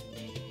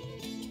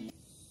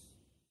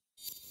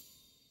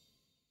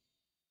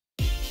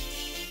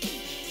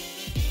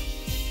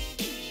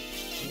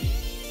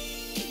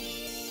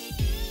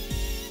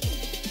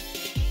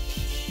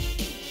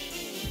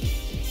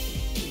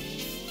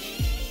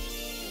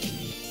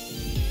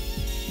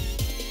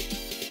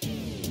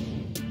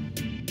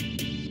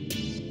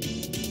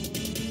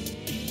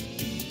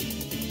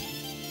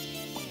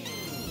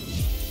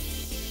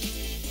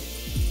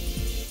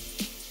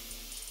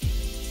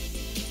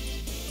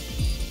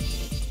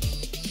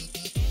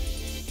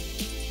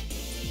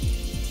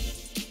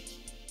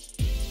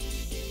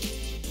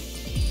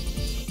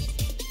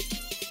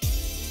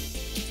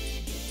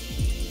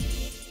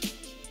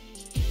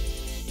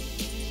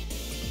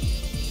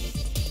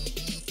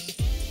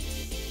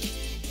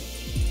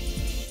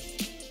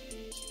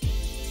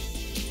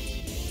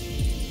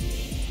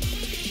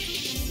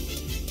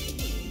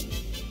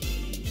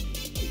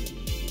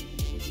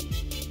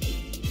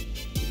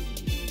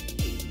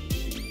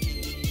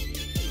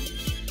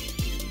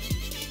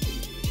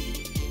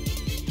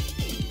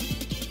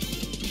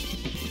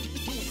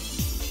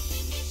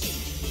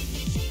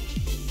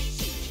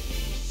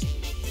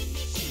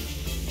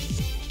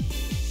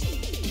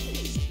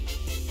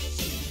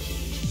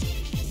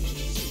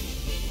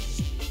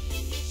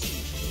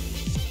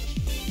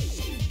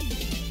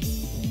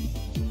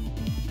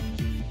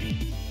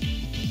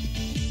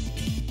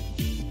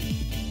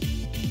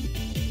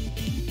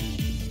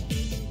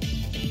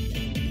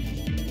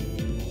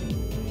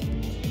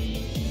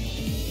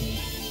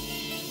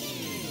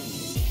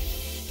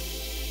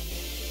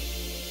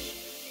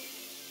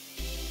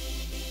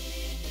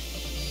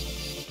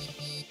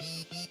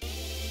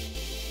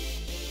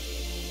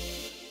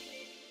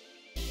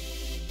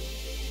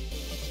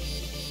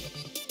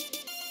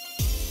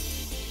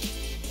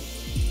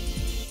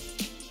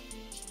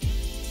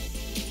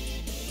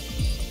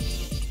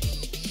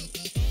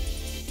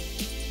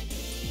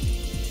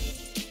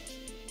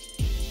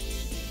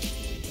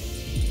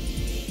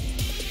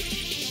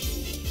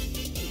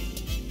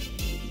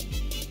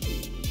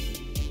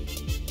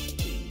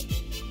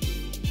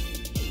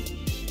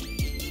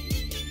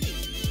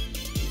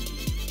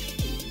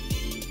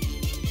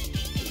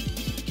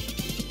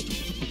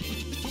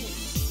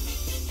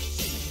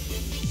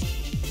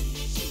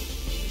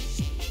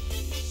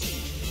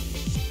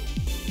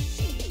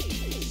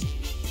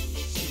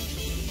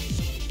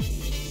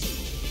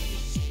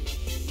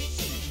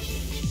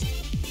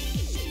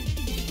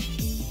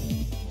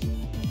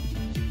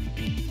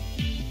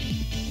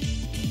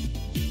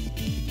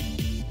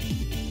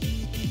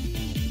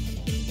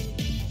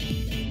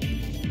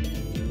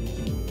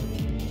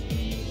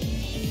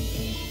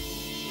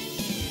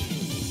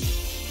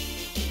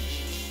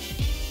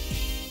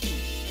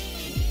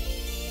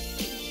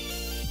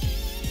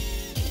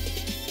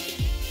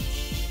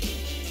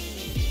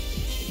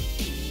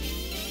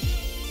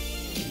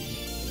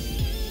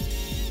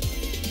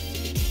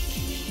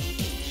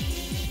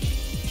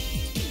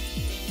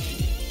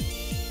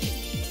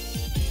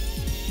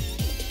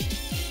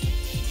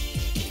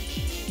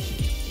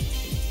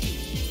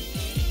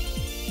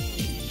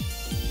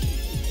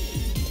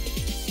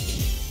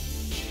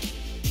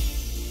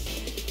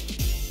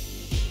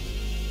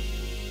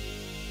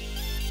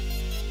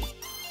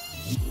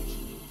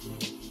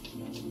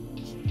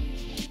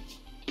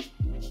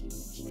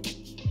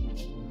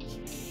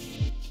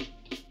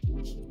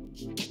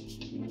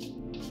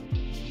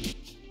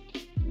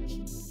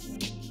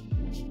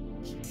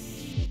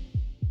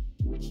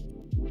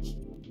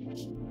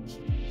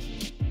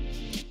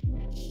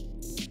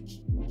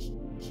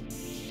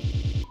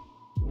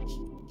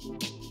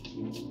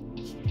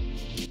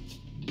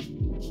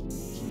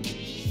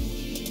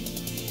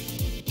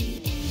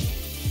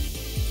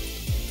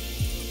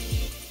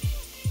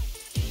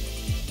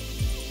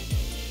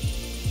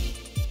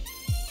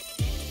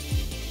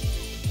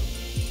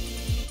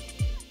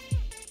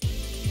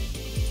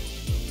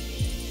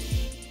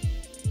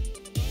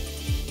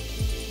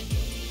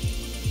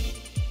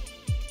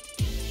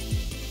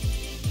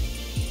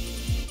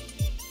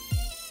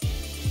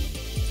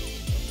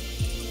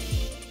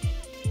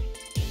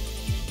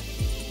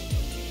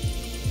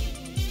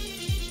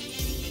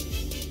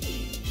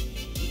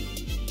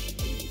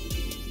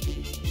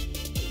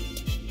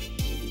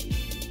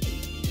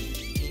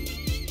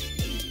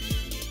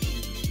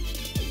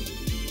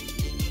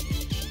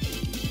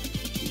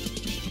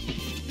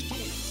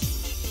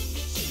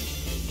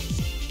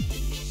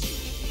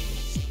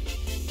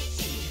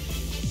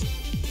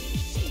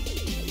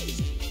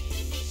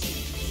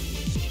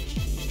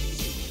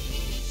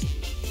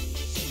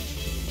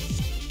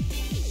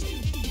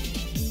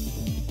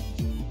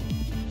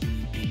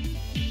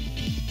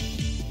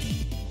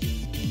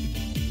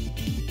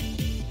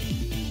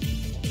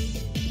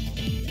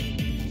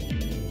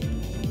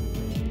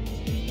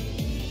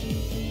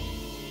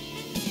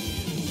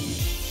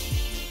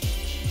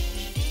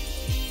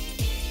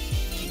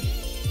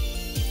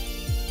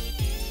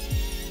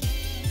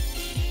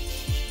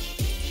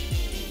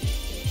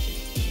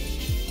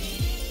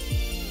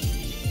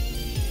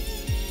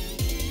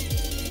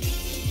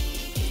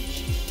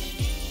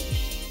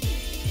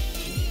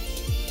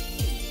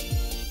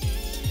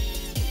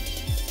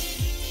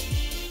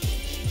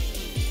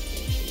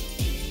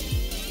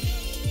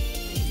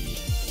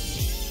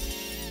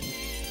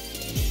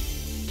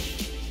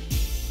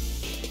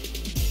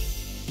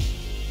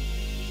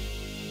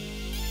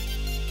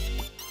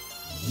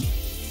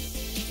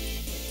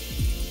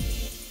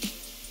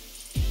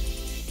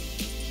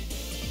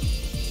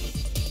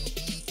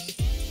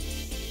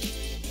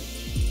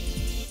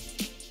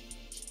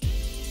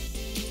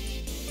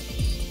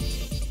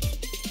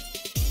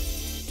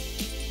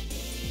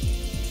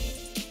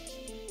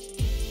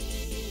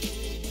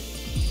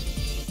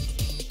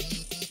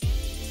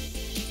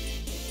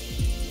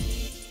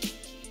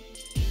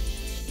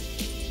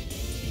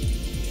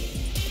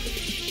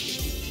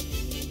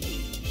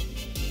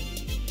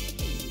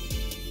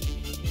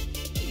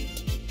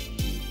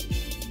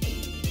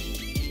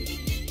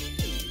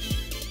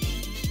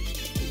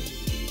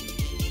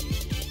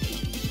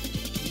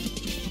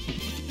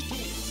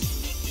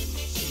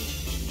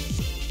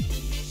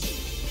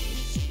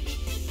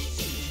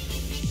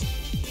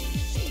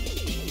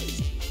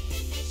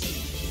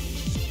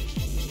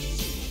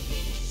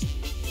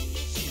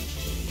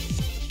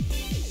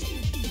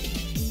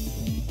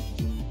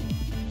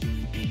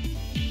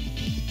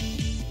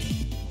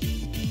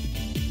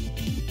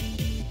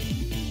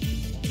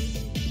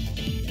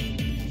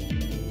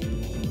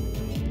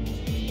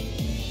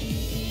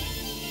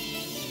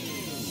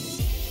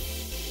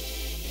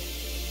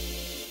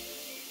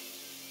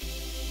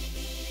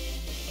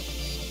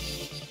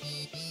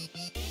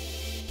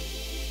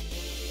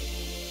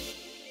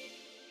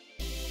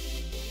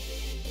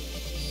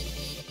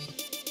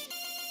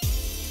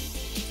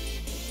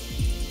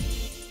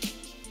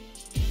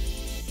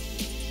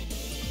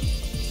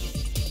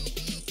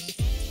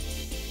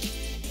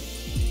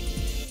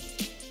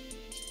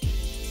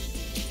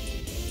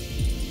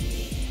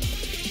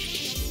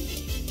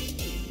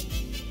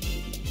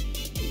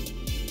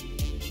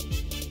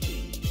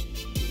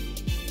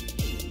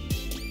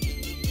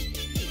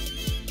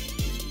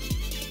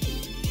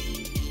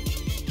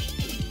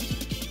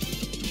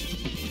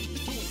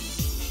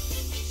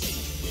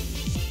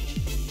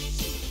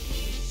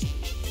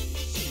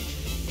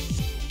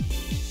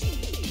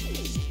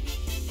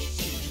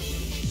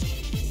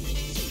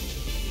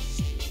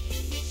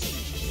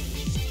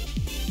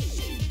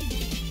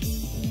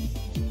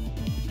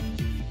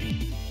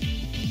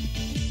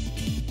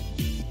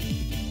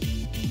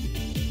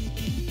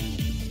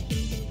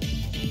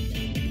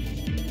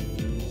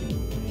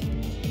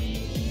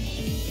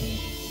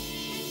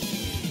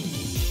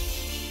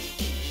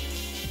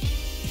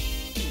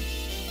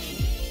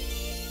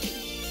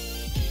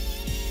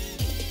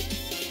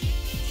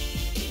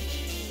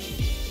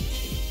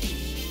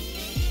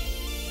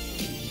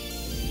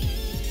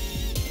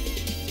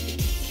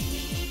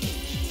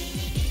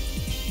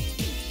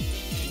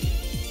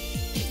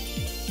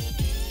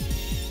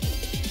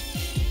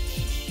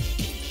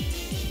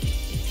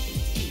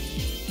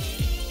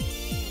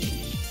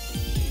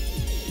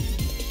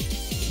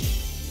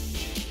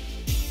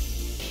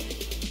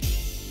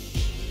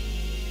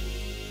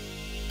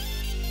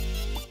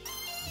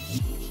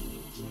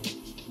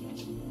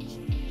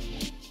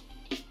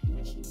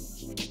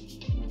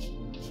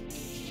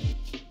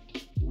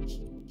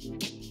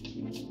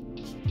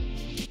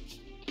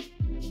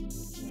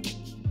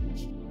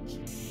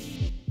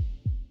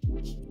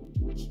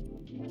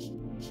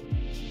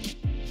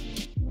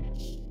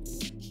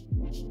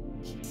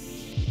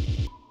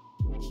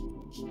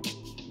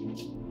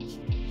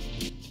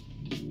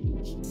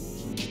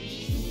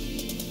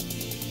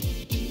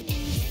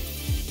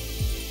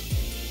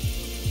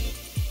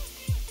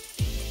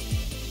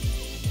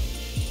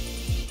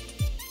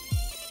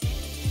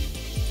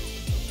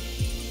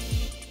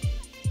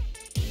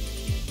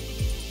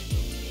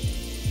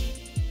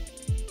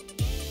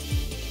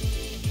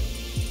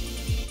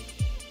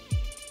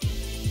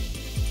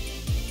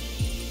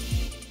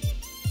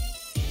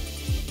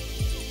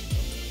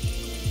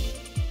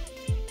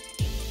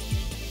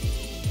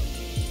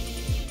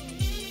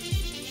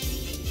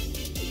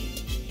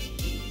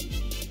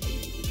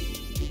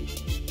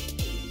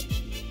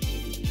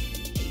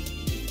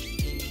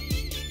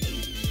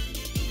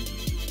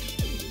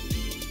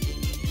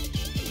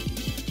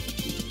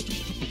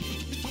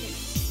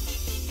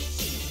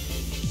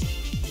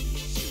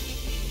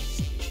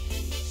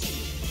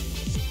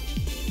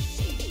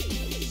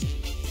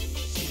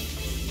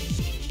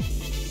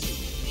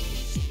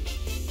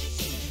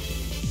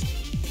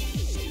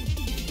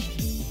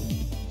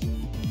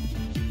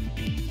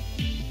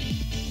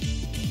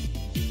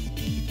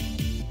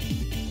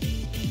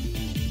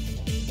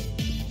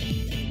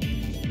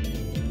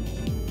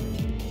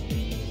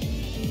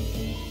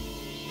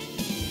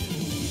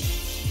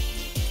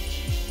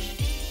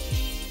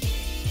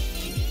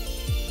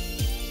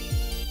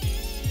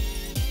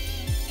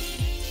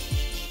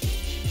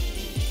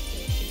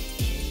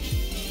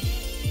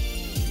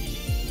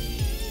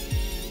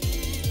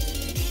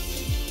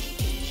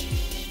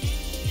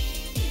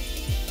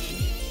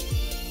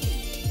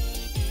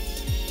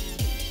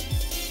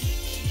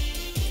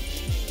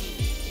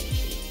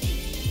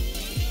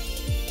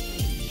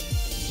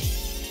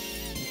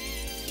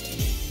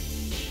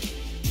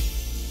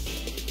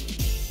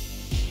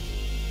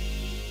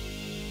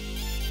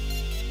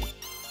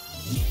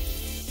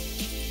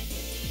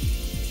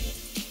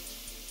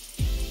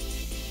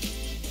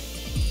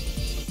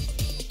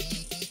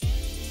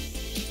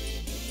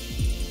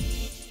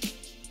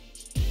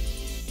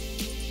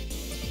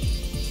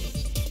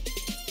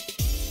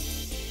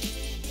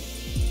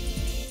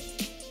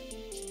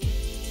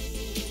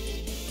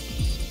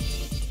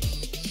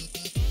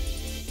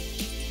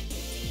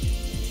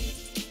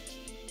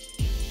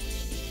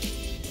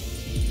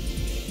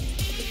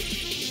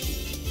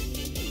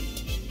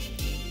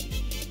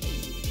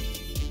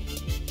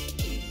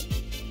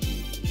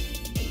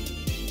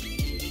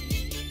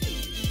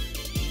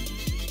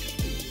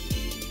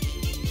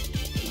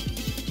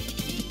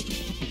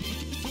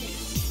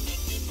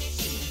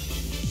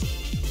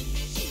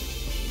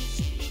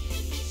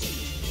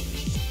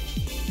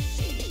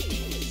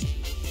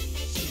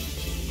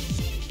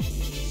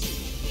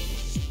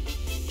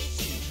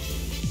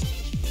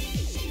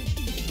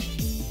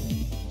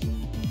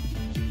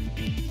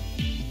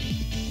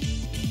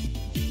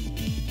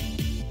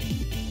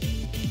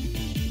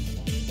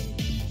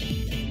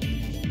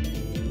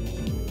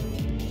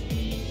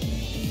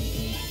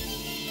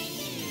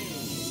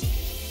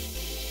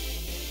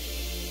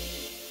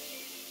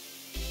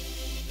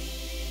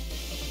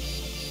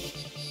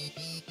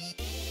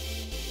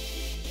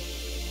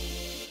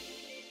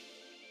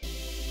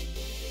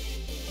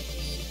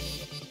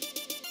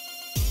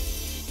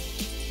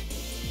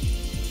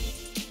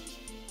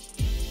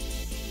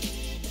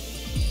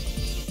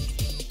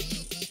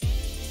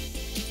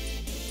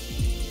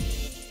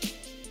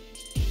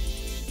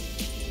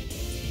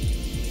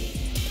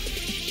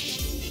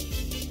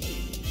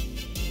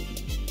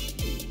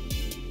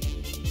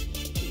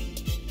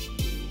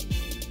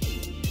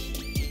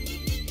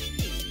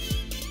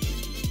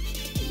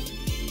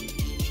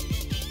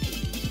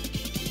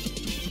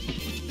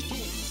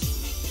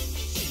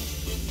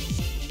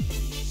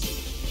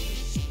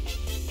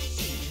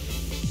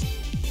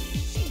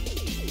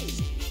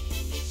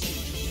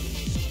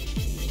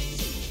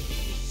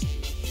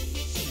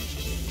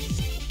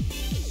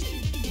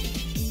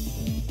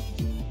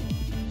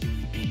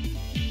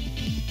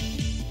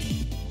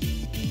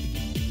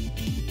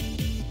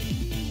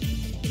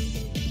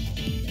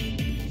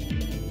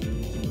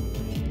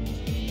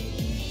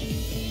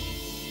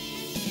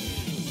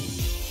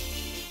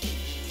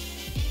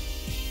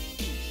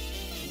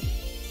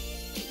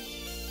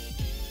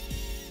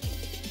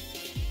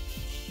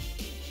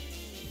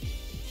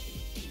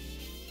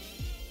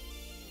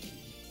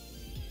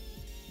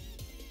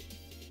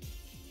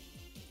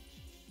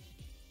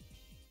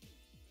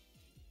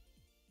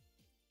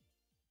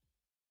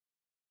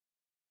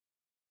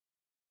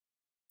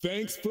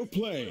 Thanks for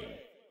playing.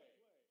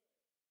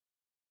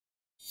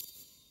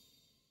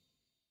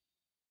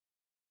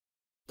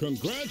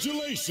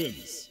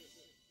 Congratulations!